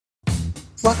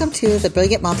Welcome to the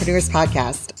Brilliant Mompreneurs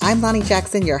Podcast. I'm Lonnie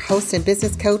Jackson, your host and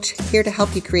business coach, here to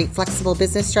help you create flexible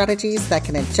business strategies that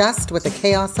can adjust with the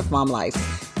chaos of mom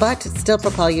life, but still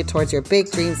propel you towards your big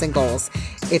dreams and goals.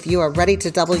 If you are ready to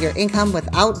double your income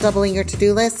without doubling your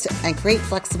to-do list and create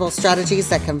flexible strategies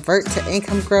that convert to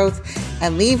income growth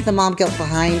and leave the mom guilt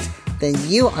behind, then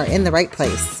you are in the right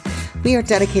place. We are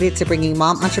dedicated to bringing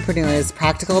mom entrepreneurs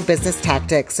practical business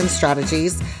tactics and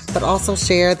strategies, but also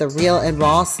share the real and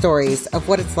raw stories of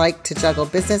what it's like to juggle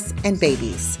business and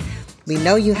babies. We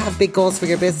know you have big goals for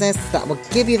your business that will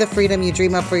give you the freedom you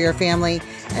dream of for your family,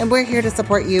 and we're here to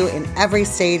support you in every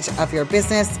stage of your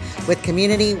business with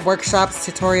community, workshops,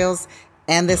 tutorials,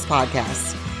 and this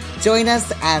podcast. Join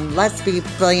us and let's be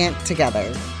brilliant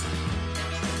together.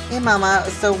 Hey Mama,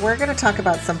 so we're going to talk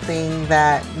about something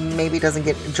that maybe doesn't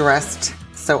get addressed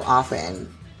so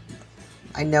often.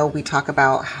 I know we talk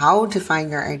about how to find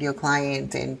your ideal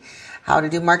client and how to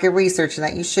do market research, and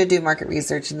that you should do market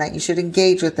research and that you should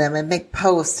engage with them and make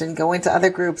posts and go into other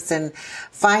groups and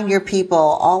find your people.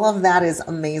 All of that is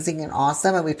amazing and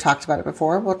awesome, and we've talked about it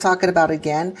before. We'll talk about it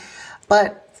again.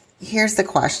 But here's the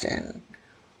question.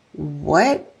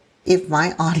 What if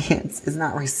my audience is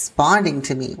not responding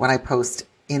to me when I post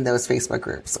in those Facebook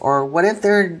groups? Or what if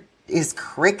there is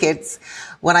crickets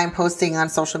when I'm posting on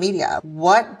social media?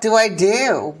 What do I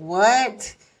do?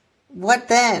 What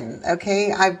then?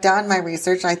 Okay, I've done my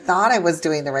research. I thought I was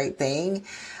doing the right thing.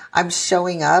 I'm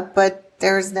showing up, but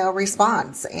there's no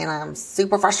response and I'm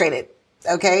super frustrated.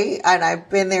 Okay, and I've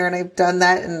been there and I've done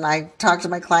that and I've talked to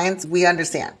my clients. We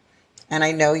understand. And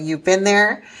I know you've been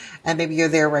there and maybe you're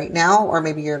there right now, or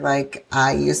maybe you're like,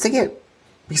 I used to get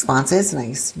responses and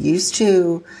I used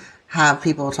to have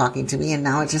people talking to me and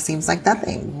now it just seems like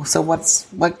nothing. So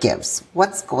what gives?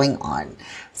 What's going on?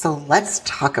 So let's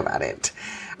talk about it.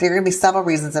 There are going to be several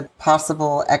reasons and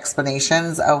possible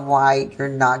explanations of why you're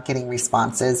not getting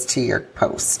responses to your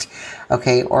post.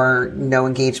 Okay. Or no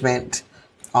engagement,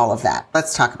 all of that.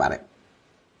 Let's talk about it.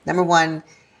 Number one,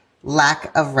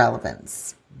 lack of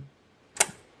relevance.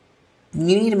 You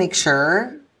need to make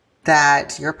sure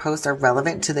that your posts are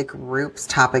relevant to the group's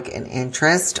topic and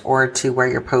interest or to where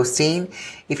you're posting.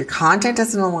 If your content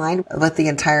doesn't align with the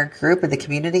entire group and the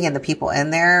community and the people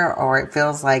in there, or it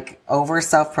feels like over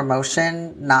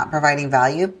self-promotion, not providing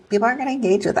value, people aren't going to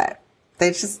engage with that.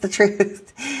 That's just the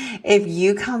truth. If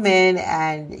you come in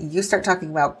and you start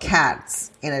talking about cats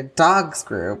in a dogs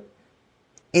group,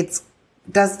 it's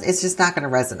just not going to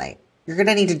resonate. You're going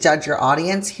to need to judge your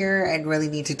audience here and really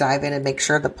need to dive in and make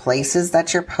sure the places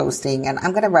that you're posting. And I'm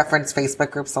going to reference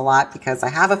Facebook groups a lot because I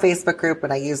have a Facebook group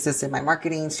and I use this in my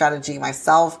marketing strategy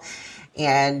myself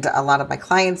and a lot of my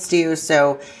clients do.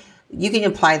 So you can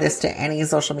apply this to any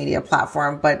social media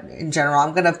platform, but in general,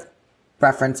 I'm going to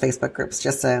reference Facebook groups,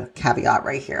 just a caveat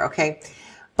right here. Okay.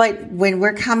 But when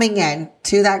we're coming in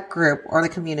to that group or the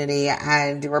community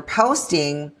and we're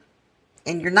posting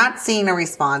and you're not seeing a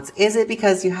response, is it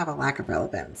because you have a lack of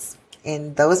relevance?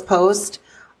 And those posts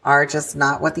are just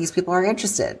not what these people are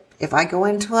interested. If I go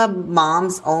into a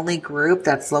moms only group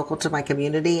that's local to my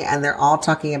community and they're all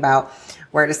talking about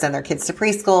where to send their kids to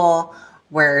preschool,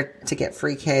 where to get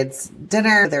free kids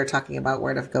dinner, they're talking about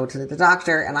where to go to the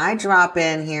doctor, and I drop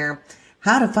in here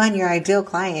how to find your ideal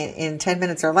client in 10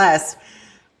 minutes or less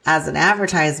as an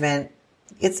advertisement,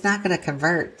 it's not going to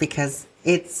convert because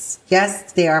yes,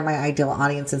 they are my ideal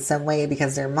audience in some way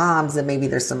because they're moms and maybe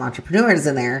there's some entrepreneurs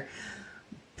in there,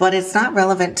 but it's not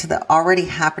relevant to the already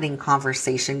happening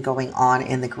conversation going on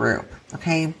in the group.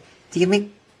 Okay.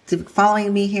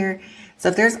 Following me here? So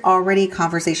if there's already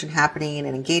conversation happening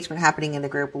and engagement happening in the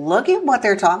group, look at what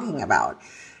they're talking about.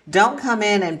 Don't come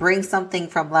in and bring something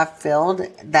from left field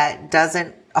that does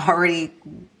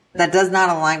not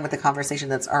align with the conversation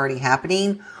that's already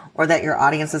happening, or that your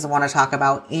audience doesn't want to talk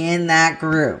about in that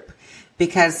group.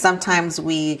 Because sometimes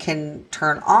we can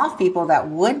turn off people that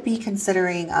would be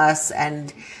considering us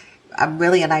and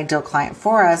really an ideal client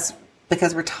for us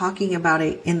because we're talking about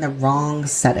it in the wrong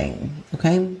setting.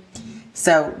 Okay.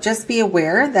 So just be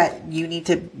aware that you need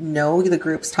to know the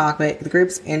group's topic, the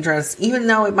group's interest, even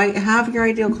though it might have your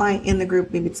ideal client in the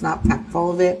group. Maybe it's not packed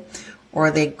full of it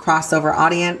or they crossover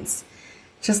audience.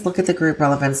 Just look at the group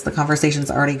relevance. The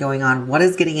conversation's already going on. What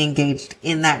is getting engaged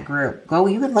in that group? Go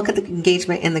even look at the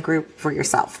engagement in the group for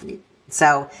yourself.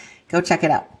 So go check it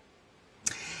out.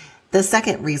 The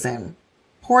second reason,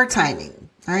 poor timing.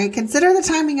 All right. Consider the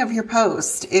timing of your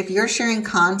post. If you're sharing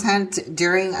content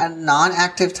during a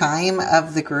non-active time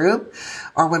of the group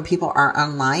or when people are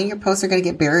online, your posts are going to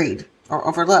get buried or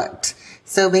overlooked.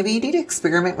 So maybe you need to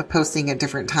experiment with posting at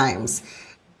different times.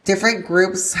 Different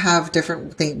groups have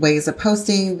different ways of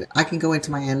posting. I can go into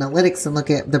my analytics and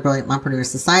look at the Brilliant Mompreneur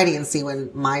Society and see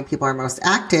when my people are most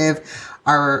active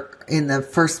are in the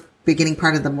first beginning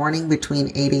part of the morning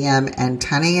between 8 a.m. and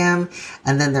 10 a.m.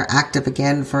 And then they're active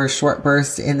again for a short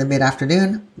burst in the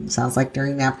mid-afternoon. Sounds like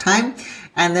during nap time.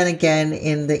 And then again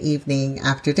in the evening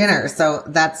after dinner. So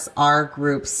that's our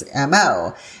group's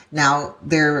MO. Now,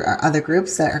 there are other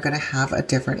groups that are going to have a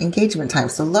different engagement time.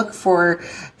 So look for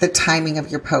the timing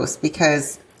of your post,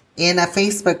 because in a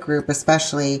Facebook group,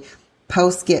 especially,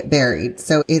 posts get buried.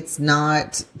 So it's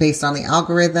not based on the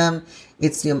algorithm.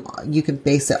 It's, you can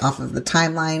base it off of the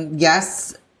timeline.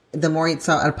 Yes, the more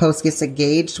a post gets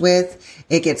engaged with,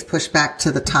 it gets pushed back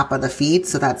to the top of the feed.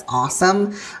 So that's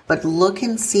awesome. But look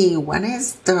and see, when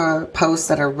is the posts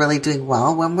that are really doing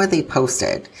well, when were they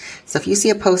posted? So if you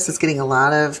see a post that's getting a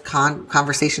lot of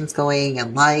conversations going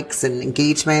and likes and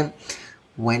engagement,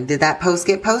 when did that post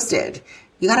get posted?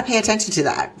 You got to pay attention to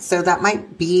that. So that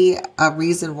might be a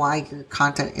reason why your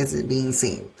content isn't being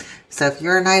seen. So if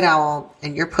you're a night owl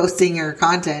and you're posting your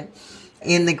content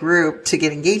in the group to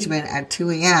get engagement at 2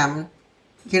 a.m.,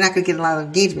 you're not going to get a lot of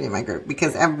engagement in my group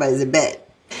because everybody's in bed.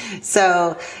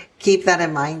 So keep that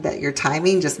in mind, that your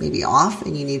timing just may be off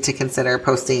and you need to consider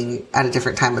posting at a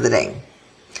different time of the day.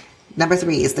 Number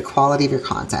 3 is the quality of your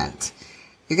content.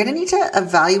 You're going to need to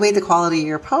evaluate the quality of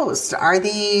your posts. Are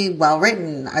they well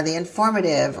written? Are they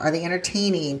informative? Are they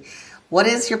entertaining? What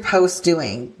is your post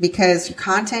doing? Because your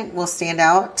content will stand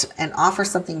out and offer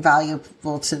something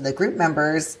valuable to the group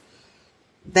members,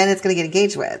 then it's going to get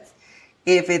engaged with.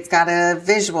 If it's got a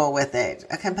visual with it,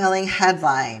 a compelling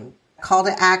headline, call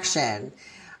to action,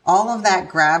 all of that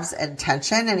grabs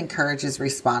attention and encourages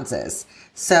responses.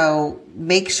 So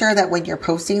make sure that when you're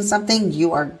posting something,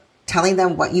 you are telling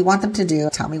them what you want them to do.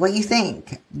 Tell me what you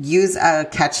think. Use a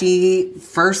catchy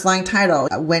first line title.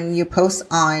 When you post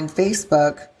on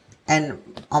Facebook, and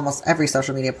almost every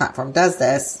social media platform does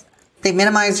this, they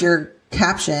minimize your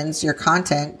captions, your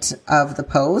content of the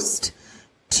post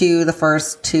to the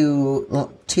first two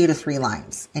to 3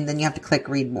 lines. And then you have to click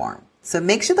read more. So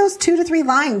make sure those 2 to 3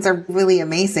 lines are really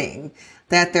amazing,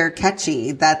 that they're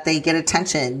catchy, that they get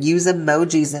attention. Use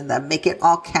emojis in them. Make it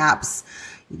all caps.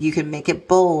 You can make it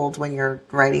bold when you're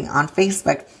writing on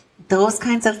Facebook. Those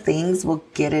kinds of things will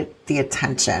get it the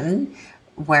attention.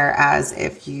 Whereas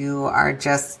if you are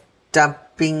just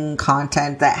dumping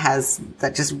content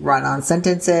that just run on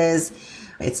sentences,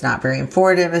 it's not very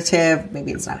informative,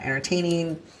 maybe it's not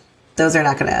entertaining, those are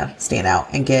not going to stand out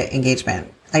and get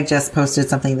engagement. I just posted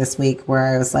something this week where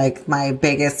I was like, my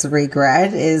biggest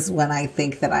regret is when I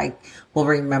think that I will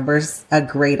remember a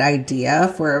great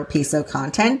idea for a piece of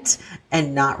content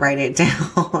and not write it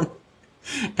down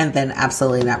and then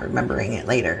absolutely not remembering it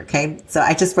later. Okay. So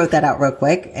I just wrote that out real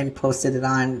quick and posted it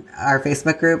on our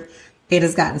Facebook group. It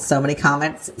has gotten so many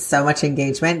comments, so much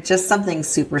engagement, just something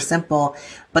super simple.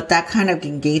 But that kind of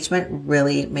engagement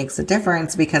really makes a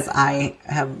difference because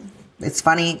it's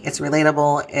funny, it's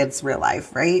relatable, it's real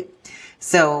life, right?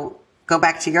 So go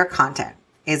back to your content.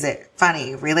 Is it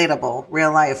funny, relatable,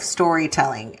 real life,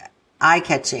 storytelling,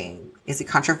 eye-catching? Is it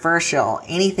controversial?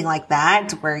 Anything like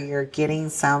that where you're getting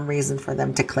some reason for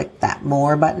them to click that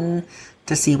more button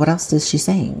to see what else is she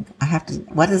saying?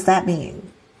 What does that mean?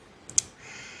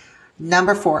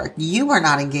 Number 4, you are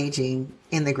not engaging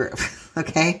in the group.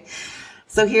 Okay.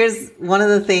 So here's one of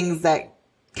the things that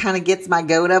kind of gets my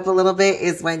goat up a little bit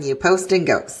is when you post and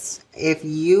ghost. If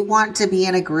you want to be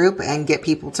in a group and get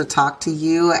people to talk to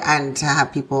you and to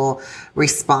have people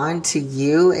respond to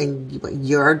you and what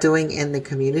you're doing in the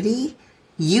community,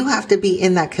 you have to be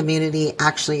in that community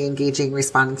actually engaging,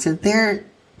 responding to their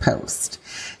post.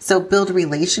 So build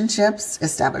relationships,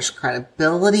 establish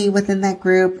credibility within that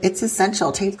group. It's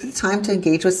essential. Take the time to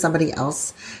engage with somebody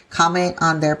else, comment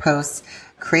on their posts,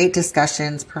 create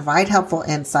discussions, provide helpful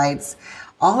insights.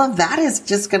 All of that is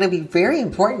just going to be very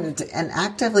important, and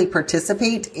actively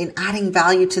participate in adding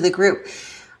value to the group.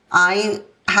 I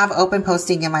have open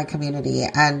posting in my community,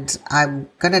 and I'm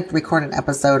going to record an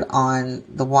episode on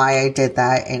the why I did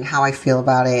that and how I feel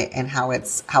about it and how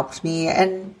it's helped me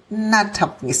and not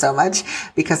helped me so much,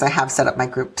 because I have set up my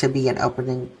group to be an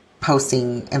open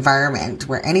posting environment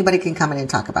where anybody can come in and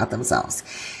talk about themselves.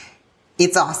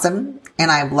 It's awesome,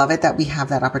 and I love it that we have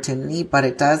that opportunity, but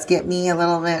it does get me a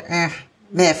little bit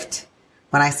miffed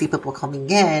when I see people coming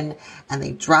in and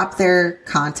they drop their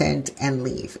content and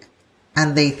leave.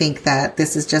 And they think that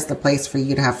this is just a place for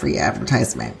you to have free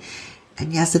advertisement.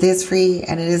 And yes, it is free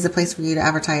and it is a place for you to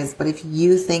advertise. But if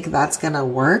you think that's going to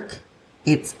work,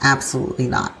 it's absolutely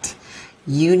not.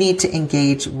 You need to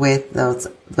engage with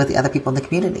the other people in the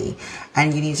community,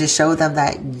 and you need to show them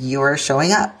that you're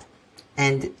showing up.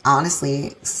 And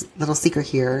honestly, little secret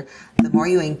here, the more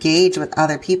you engage with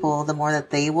other people, the more that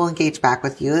they will engage back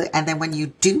with you. And then when you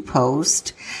do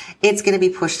post, it's going to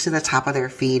be pushed to the top of their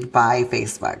feed by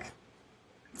Facebook.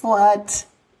 What?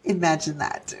 Imagine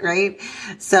that, right?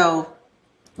 So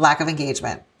lack of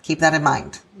engagement. Keep that in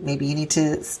mind. Maybe you need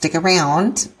to stick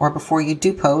around, or before you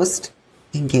do post,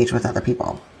 engage with other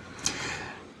people.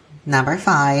 Number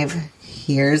 5.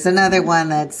 Here's another one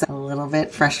that's a little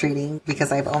bit frustrating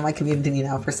because I've owned my community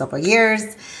now for several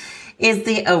years, is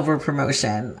the over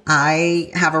promotion. I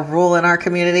have a rule in our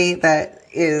community that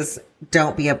is,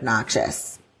 don't be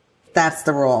obnoxious. That's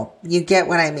the rule. You get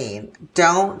what I mean.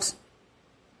 Don't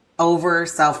over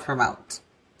self-promote.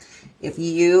 If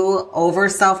you over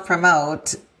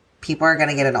self-promote, people are going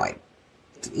to get annoyed.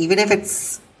 Even if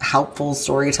it's helpful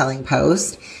storytelling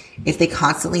post, if they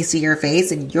constantly see your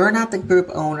face and you're not the group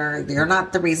owner, you're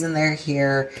not the reason they're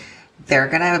here, they're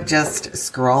going to just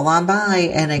scroll on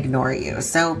by and ignore you.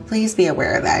 So please be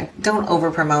aware of that. Don't over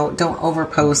promote, don't over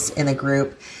post in a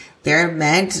group. They're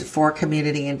meant for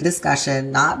community and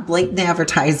discussion, not blatant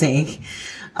advertising.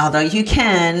 Although you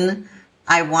can,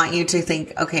 I want you to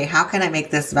think, okay, how can I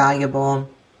make this valuable?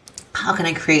 How can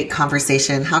I create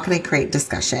conversation? How can I create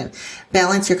discussion?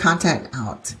 Balance your content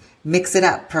out. Mix it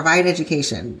up, provide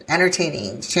education,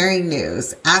 entertaining, sharing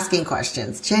news, asking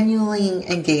questions, genuinely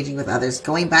engaging with others.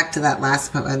 Going back to that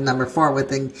last number 4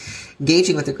 with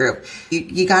engaging with the group,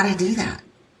 you got to do that.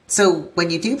 So when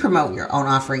you do promote your own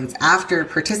offerings after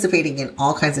participating in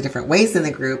all kinds of different ways in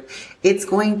the group, it's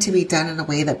going to be done in a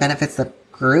way that benefits the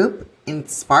group and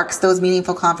sparks those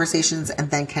meaningful conversations and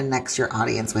then connects your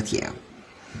audience with you.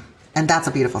 And that's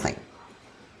a beautiful thing.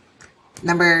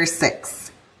 Number 6.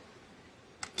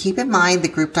 Keep in mind the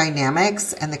group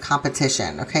dynamics and the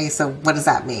competition. Okay, so what does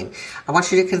that mean? I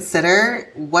want you to consider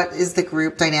what is the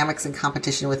group dynamics and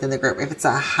competition within the group. If it's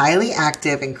a highly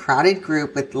active and crowded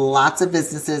group with lots of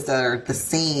businesses that are the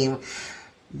same,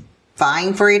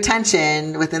 vying for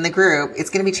attention within the group,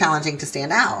 it's going to be challenging to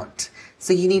stand out.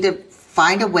 So you need to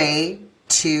find a way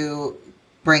to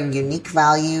bring unique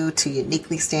value, to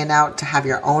uniquely stand out, to have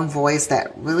your own voice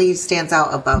that really stands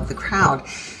out above the crowd.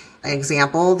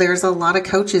 Example, there's a lot of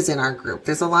coaches in our group.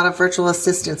 There's a lot of virtual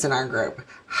assistants in our group.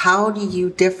 How do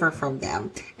you differ from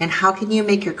them? And how can you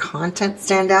make your content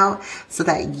stand out so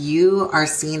that you are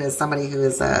seen as somebody who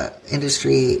is a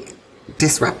industry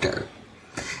disruptor?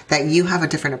 That you have a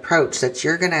different approach, that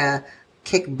you're going to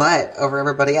kick butt over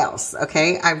everybody else.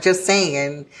 Okay. I'm just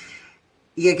saying,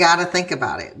 you got to think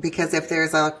about it, because if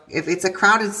it's a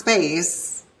crowded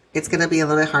space, it's going to be a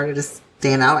little bit harder to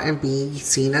stand out and be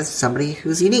seen as somebody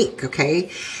who's unique.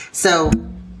 Okay. So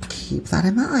keep that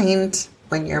in mind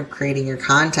when you're creating your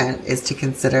content, is to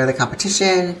consider the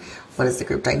competition. What is the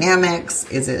group dynamics?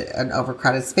 Is it an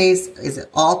overcrowded space? Is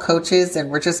it all coaches and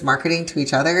we're just marketing to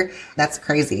each other? That's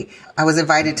crazy. I was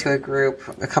invited to a group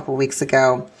a couple weeks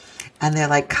ago and they're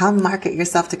like, come market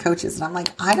yourself to coaches. And I'm like,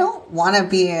 I don't want to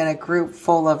be in a group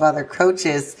full of other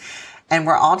coaches and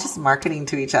we're all just marketing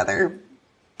to each other,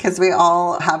 because we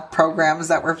all have programs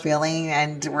that we're feeling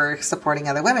and we're supporting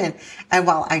other women. And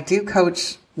while I do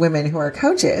coach women who are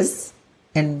coaches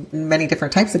and many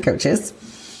different types of coaches,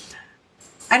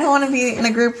 I don't want to be in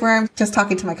a group where I'm just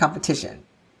talking to my competition.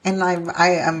 And I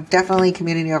am definitely a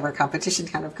community over competition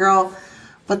kind of girl,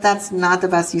 but that's not the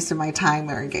best use of my time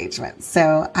or engagement.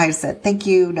 So I said, thank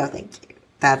you. No, thank you.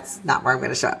 That's not where I'm going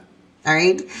to show up. All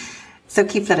right. So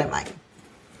keep that in mind.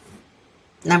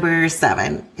 Number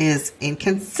 7 is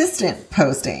inconsistent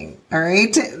posting. All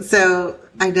right. So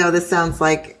I know this sounds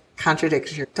like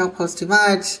contradiction. Don't post too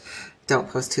much. Don't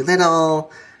post too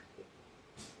little.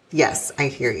 Yes, I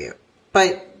hear you.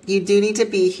 But you do need to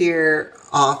be here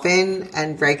often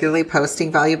and regularly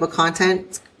posting valuable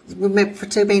content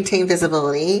to maintain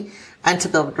visibility and to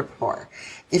build rapport.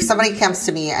 If somebody comes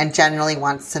to me and genuinely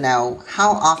wants to know,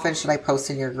 how often should I post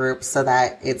in your group so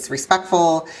that it's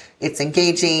respectful, it's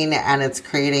engaging, and it's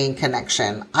creating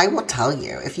connection, I will tell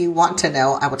you. If you want to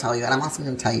know, I will tell you. And I'm also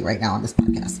going to tell you right now on this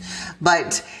podcast.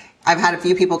 But I've had a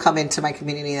few people come into my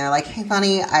community and they're like, hey,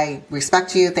 Bonnie, I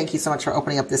respect you. Thank you so much for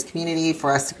opening up this community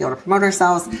for us to be able to promote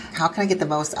ourselves. How can I get the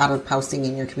most out of posting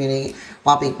in your community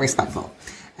while being respectful?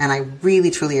 And I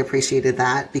really, truly appreciated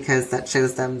that, because that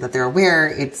shows them that they're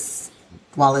aware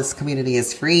while this community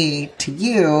is free to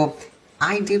you,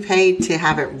 I do pay to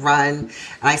have it run, and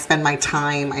I spend my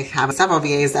time. I have several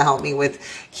VAs that help me with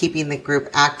keeping the group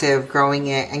active, growing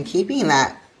it, and keeping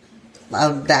that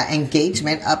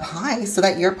engagement up high so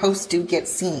that your posts do get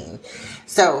seen.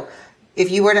 So If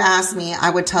you were to ask me,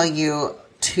 I would tell you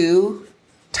 2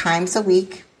 times a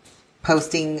week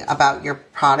posting about your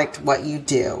product, what you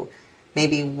do.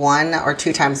 Maybe 1 or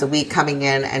 2 times a week coming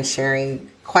in and sharing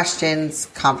questions,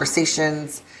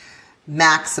 conversations,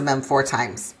 maximum 4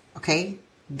 times. Okay.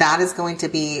 That is going to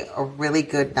be a really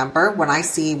good number. When I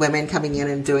see women coming in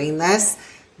and doing this,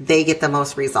 they get the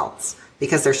most results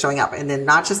because they're showing up, and then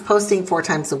not just posting 4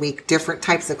 times a week, different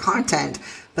types of content,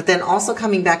 but then also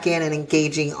coming back in and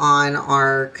engaging on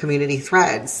our community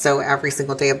threads. So every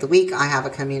single day of the week, I have a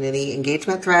community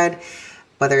engagement thread,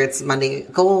 whether it's Monday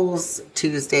goals,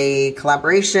 Tuesday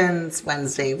collaborations,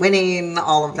 Wednesday winning,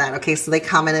 all of that. Okay. So they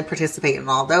come in and participate in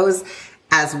all those,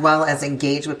 as well as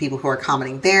engage with people who are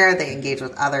commenting there. They engage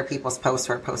with other people's posts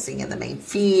who are posting in the main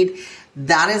feed.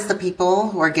 That is the people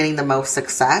who are getting the most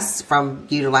success from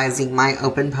utilizing my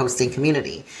open posting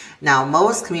community. Now,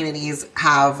 most communities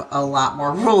have a lot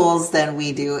more rules than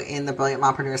we do in the Brilliant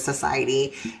Mompreneur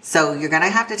Society. So you're going to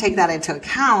have to take that into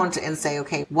account and say,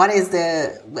 okay, what is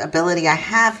the ability I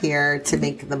have here to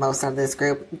make the most out of this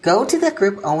group? Go to the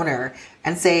group owner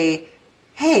and say,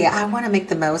 hey, I want to make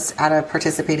the most out of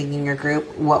participating in your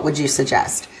group. What would you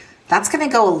suggest? That's going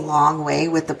to go a long way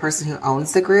with the person who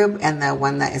owns the group and the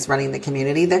one that is running the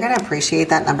community. They're going to appreciate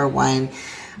that, number one.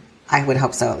 I would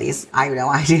hope so, at least. I know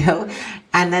I do.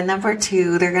 And then number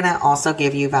 2, they're going to also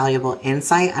give you valuable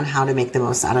insight on how to make the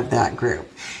most out of that group.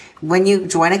 When you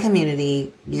join a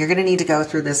community, you're going to need to go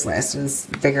through this list and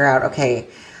figure out, okay,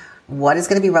 what is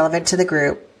going to be relevant to the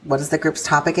group? What is the group's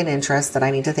topic and interest that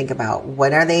I need to think about?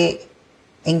 When are they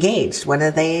engaged? When are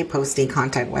they posting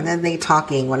content? When are they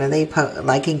talking? When are they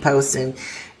liking posts and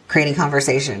creating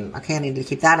conversation? Okay, I need to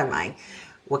keep that in mind.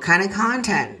 What kind of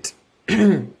content?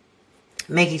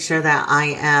 Making sure that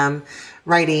I am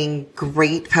writing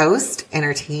great posts,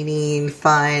 entertaining,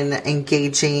 fun,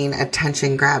 engaging,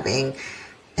 attention grabbing.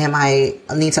 I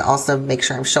need to also make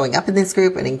sure I'm showing up in this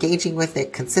group and engaging with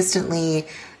it consistently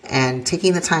and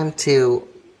taking the time to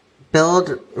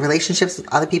build relationships with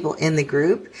other people in the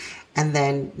group. And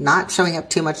then not showing up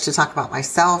too much to talk about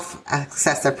myself,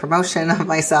 excessive promotion of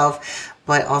myself,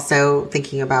 but also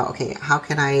thinking about, okay, how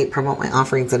can I promote my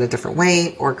offerings in a different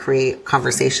way or create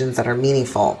conversations that are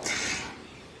meaningful?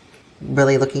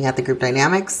 Really looking at the group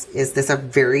dynamics. Is this a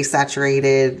very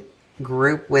saturated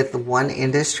group with one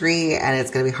industry and it's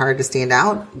going to be hard to stand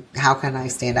out? How can I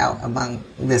stand out among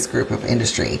this group of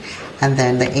industry? And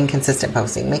then the inconsistent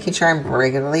posting, making sure I'm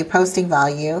regularly posting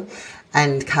value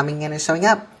and coming in and showing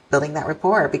up, building that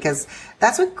rapport, because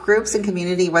that's what groups and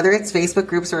community, whether it's Facebook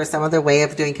groups or some other way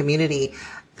of doing community,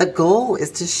 the goal is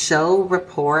to show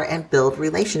rapport and build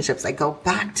relationships. I go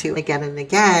back to again and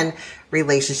again,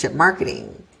 relationship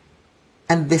marketing.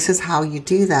 And this is how you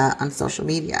do that on social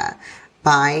media,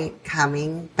 by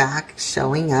coming back,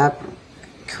 showing up,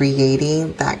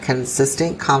 creating that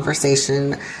consistent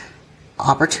conversation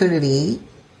opportunity,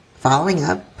 following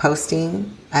up,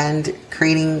 posting, and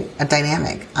creating a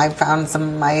dynamic. I've found some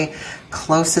of my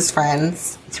closest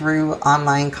friends through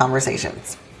online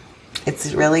conversations.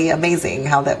 It's really amazing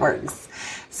how that works.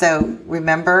 So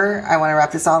remember, I want to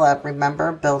wrap this all up.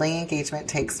 Remember, building engagement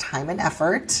takes time and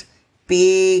effort.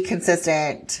 Be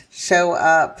consistent, show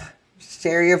up,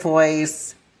 share your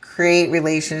voice, create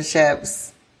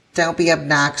relationships. Don't be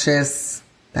obnoxious.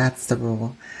 That's the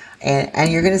rule.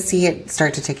 And you're going to see it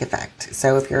start to take effect.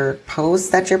 So if your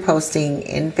posts that you're posting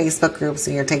in Facebook groups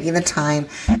and you're taking the time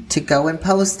to go and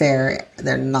post there,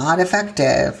 they're not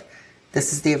effective,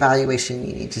 this is the evaluation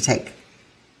you need to take.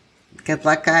 Good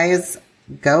luck, guys.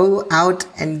 Go out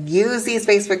and use these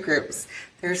Facebook groups.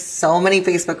 There's so many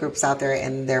Facebook groups out there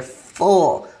and they're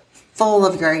full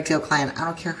of your ideal client. I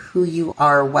don't care who you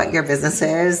are, what your business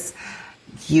is.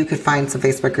 You could find some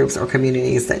Facebook groups or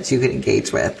communities that you could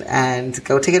engage with and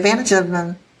go take advantage of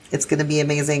them. It's going to be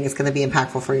amazing. It's going to be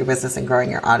impactful for your business and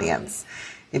growing your audience.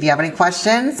 If you have any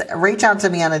questions, reach out to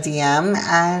me on a DM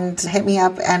and hit me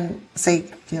up and say,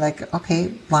 you're like,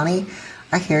 okay, Lonnie,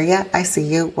 I hear you. I see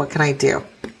you. What can I do?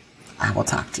 I will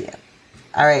talk to you.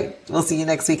 All right. We'll see you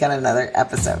next week on another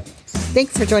episode.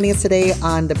 Thanks for joining us today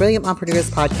on the Brilliant Mompreneurs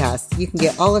Podcast. You can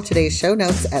get all of today's show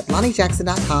notes at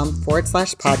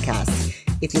LonnieJackson.com/podcast.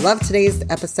 If you loved today's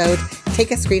episode,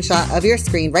 take a screenshot of your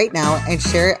screen right now and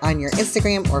share it on your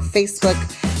Instagram or Facebook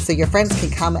so your friends can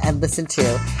come and listen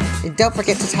too. And don't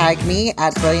forget to tag me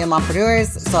at Brilliant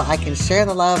Mompreneurs so I can share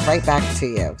the love right back to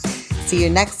you. See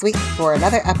you next week for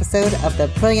another episode of the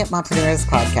Brilliant Mompreneurs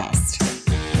Podcast.